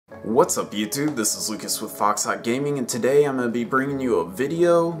What's up YouTube, this is Lucas with FoxHawk Gaming, and today I'm going to be bringing you a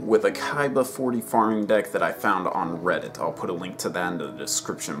video with a Kaiba 40 farming deck that I found on Reddit. I'll put a link to that in the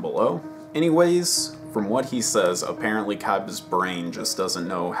description below. Anyways, from what he says, apparently Kaiba's brain just doesn't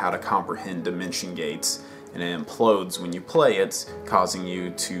know how to comprehend dimension gates, and it implodes when you play it, causing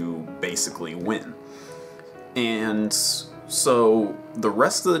you to basically win. And so the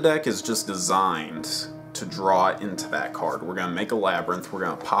rest of the deck is just designed to draw into that card. We're going to make a Labyrinth, we're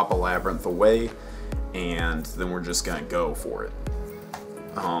going to pop a Labyrinth away, and then we're just going to go for it.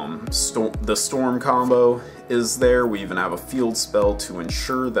 The Storm combo is there. We even have a field spell to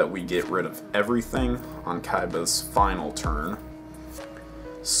ensure that we get rid of everything on Kaiba's final turn.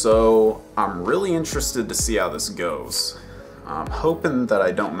 So I'm really interested to see how this goes. I'm hoping that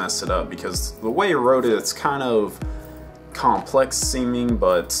I don't mess it up, because the way he wrote it, it's kind of complex seeming,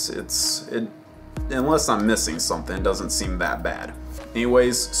 but unless I'm missing something, it doesn't seem that bad.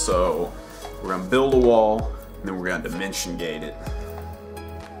 Anyways, so we're gonna build a wall, and then we're gonna dimension gate it.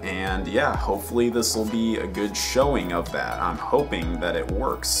 And yeah, hopefully this will be a good showing of that. I'm hoping that it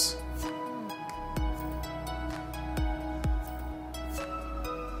works.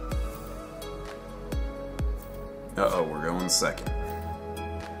 Uh-oh, we're going second.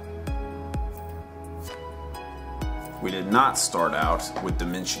 We did not start out with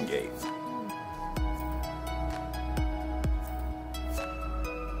dimension gate.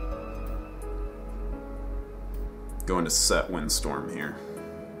 Going to set Windstorm here.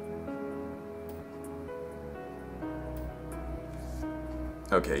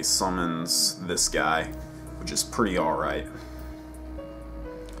 Okay, summons this guy, which is pretty alright.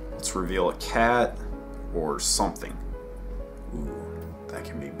 Let's reveal a cat or something. Ooh, that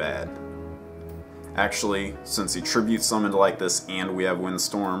can be bad. Actually, since he tribute summoned like this and we have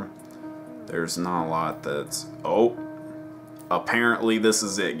Windstorm, there's not a lot that's... Oh! Apparently this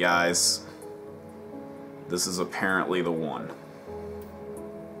is it, guys. This is apparently the one.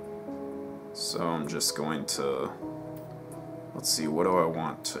 So I'm just going to... Let's see, what do I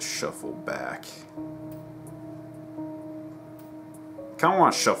want to shuffle back? Kinda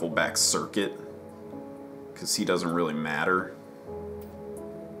want to shuffle back Circuit, because he doesn't really matter.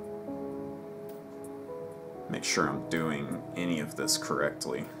 Make sure I'm doing any of this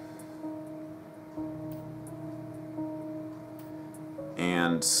correctly.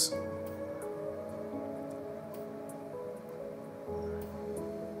 And...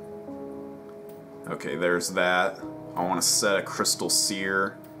 okay, there's that. I want to set a Crystal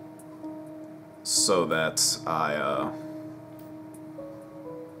Seer so that I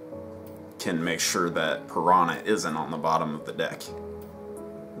can make sure that Piranha isn't on the bottom of the deck.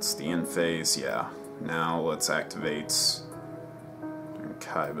 It's the end phase, yeah. Now let's activate during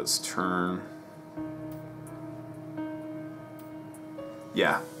Kaiba's turn.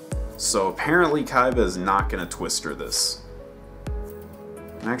 Yeah, so apparently Kaiba is not going to Twister this.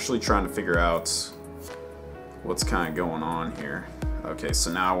 I'm actually trying to figure out what's kind of going on here. Okay,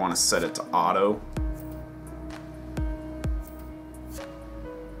 so now I want to set it to auto.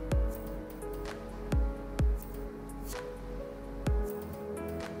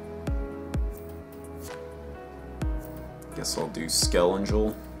 Guess I'll do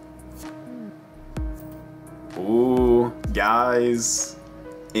Skelangel. Ooh, guys,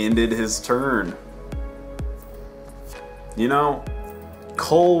 ended his turn. You know,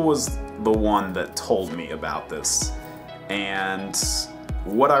 Cole was the one that told me about this, and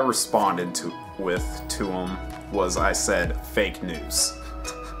what I responded to him was, I said, fake news.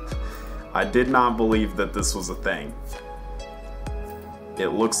 I did not believe that this was a thing. It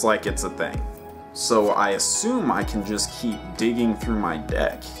looks like it's a thing. So I assume I can just keep digging through my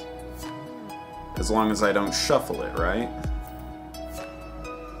deck, as long as I don't shuffle it, right?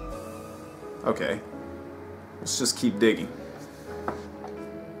 Okay, let's just keep digging.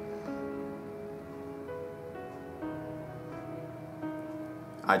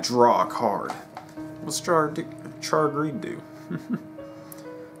 I draw a card. What's Char Greed do?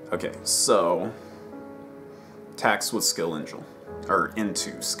 Okay, so attacks with Skelangel, or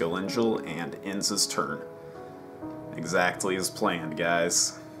into Skelangel, and ends his turn. Exactly as planned,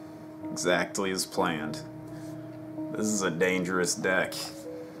 guys. Exactly as planned. This is a dangerous deck.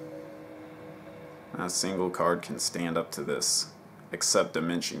 Not a single card can stand up to this, except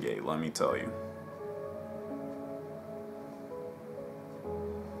Dimension Gate, let me tell you.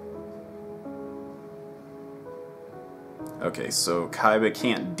 Okay, so Kaiba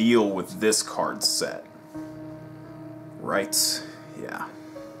can't deal with this card set. Right? Yeah.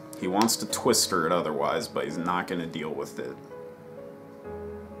 He wants to Twister it otherwise, but he's not going to deal with it.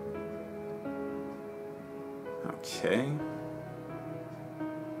 Okay.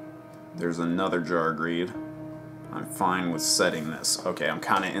 There's another jar greed. I'm fine with setting this. Okay, I'm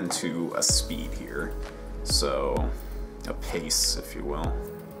kind of into a speed here. So, a pace, if you will.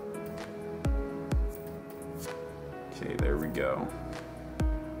 Okay, there we go.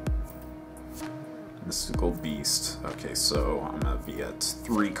 Mystical Beast. Okay, so I'm gonna be at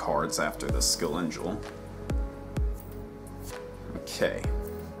 3 cards after the Skill Angel. Okay.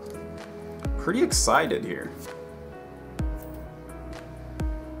 Pretty excited here.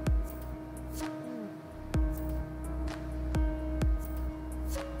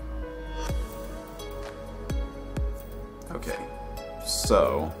 Okay,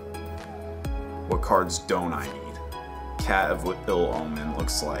 so what cards don't I need? Cat of Ill Omen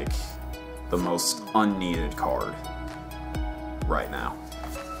looks like the most unneeded card right now.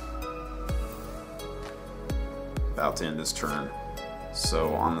 About to end his turn.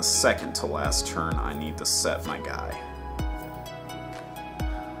 So on the second to last turn, I need to set my guy.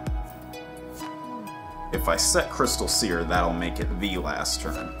 If I set Crystal Seer, that'll make it the last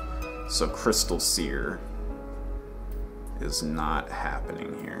turn. So Crystal Seer is not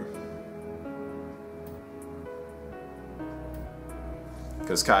happening here.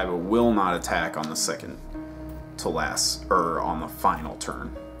 Because Kaiba will not attack on the second to last, or on the final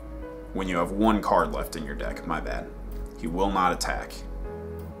turn. When you have 1 card left in your deck, my bad. He will not attack.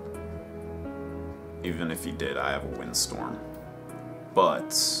 Even if he did, I have a Windstorm.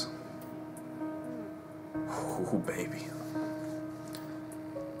 But... ooh, baby.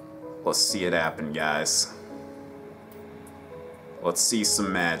 Let's see it happen, guys. Let's see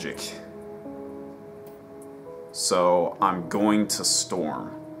some magic. So, I'm going to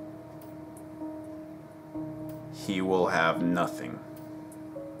Storm. He will have nothing.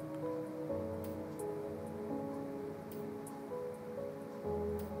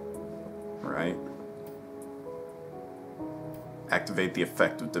 Right? Activate the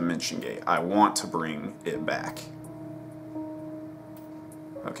effect of Dimension Gate. I want to bring it back.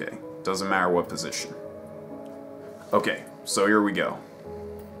 Okay, doesn't matter what position. Okay, so here we go.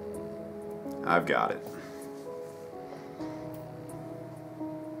 I've got it.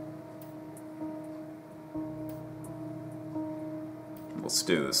 Let's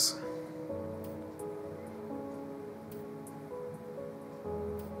do this.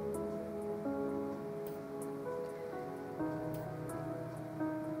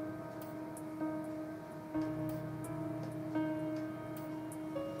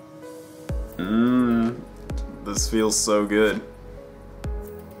 This feels so good.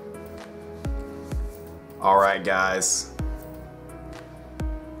 Alright guys.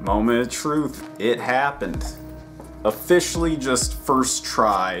 Moment of truth. It happened. Officially just first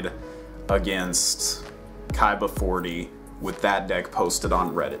tried against Kaiba 40 with that deck posted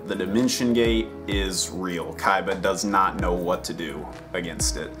on Reddit. The Dimension Gate is real. Kaiba does not know what to do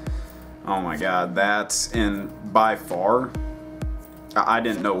against it. Oh my god, that's, and by far, I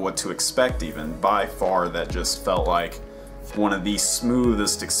didn't know what to expect even. By far, that just felt like one of the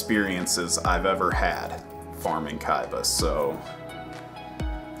smoothest experiences I've ever had farming Kaiba. So,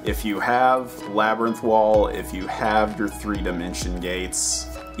 if you have Labyrinth Wall, if you have your 3 Dimension Gates,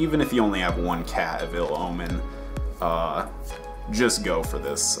 even if you only have 1 Cat of Ill Omen, just go for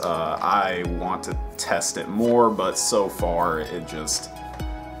this. I want to test it more, but so far it just,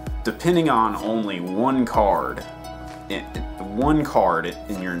 depending on only 1 card, one card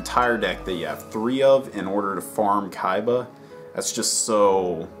in your entire deck that you have 3 of in order to farm Kaiba, that's just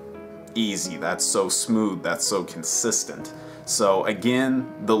so easy, that's so smooth, that's so consistent. So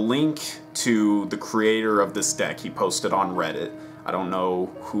again, the link to the creator of this deck, he posted on Reddit. I don't know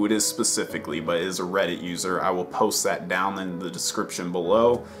who it is specifically, but it is a Reddit user. I will post that down in the description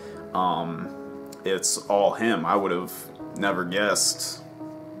below. It's all him. I would have never guessed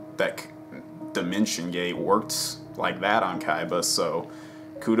that Dimension Gate worked like that on Kaiba, so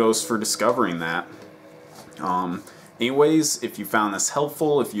kudos for discovering that. Anyways, if you found this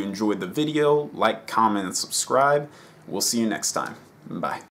helpful, if you enjoyed the video, like, comment, and subscribe. We'll see you next time. Bye.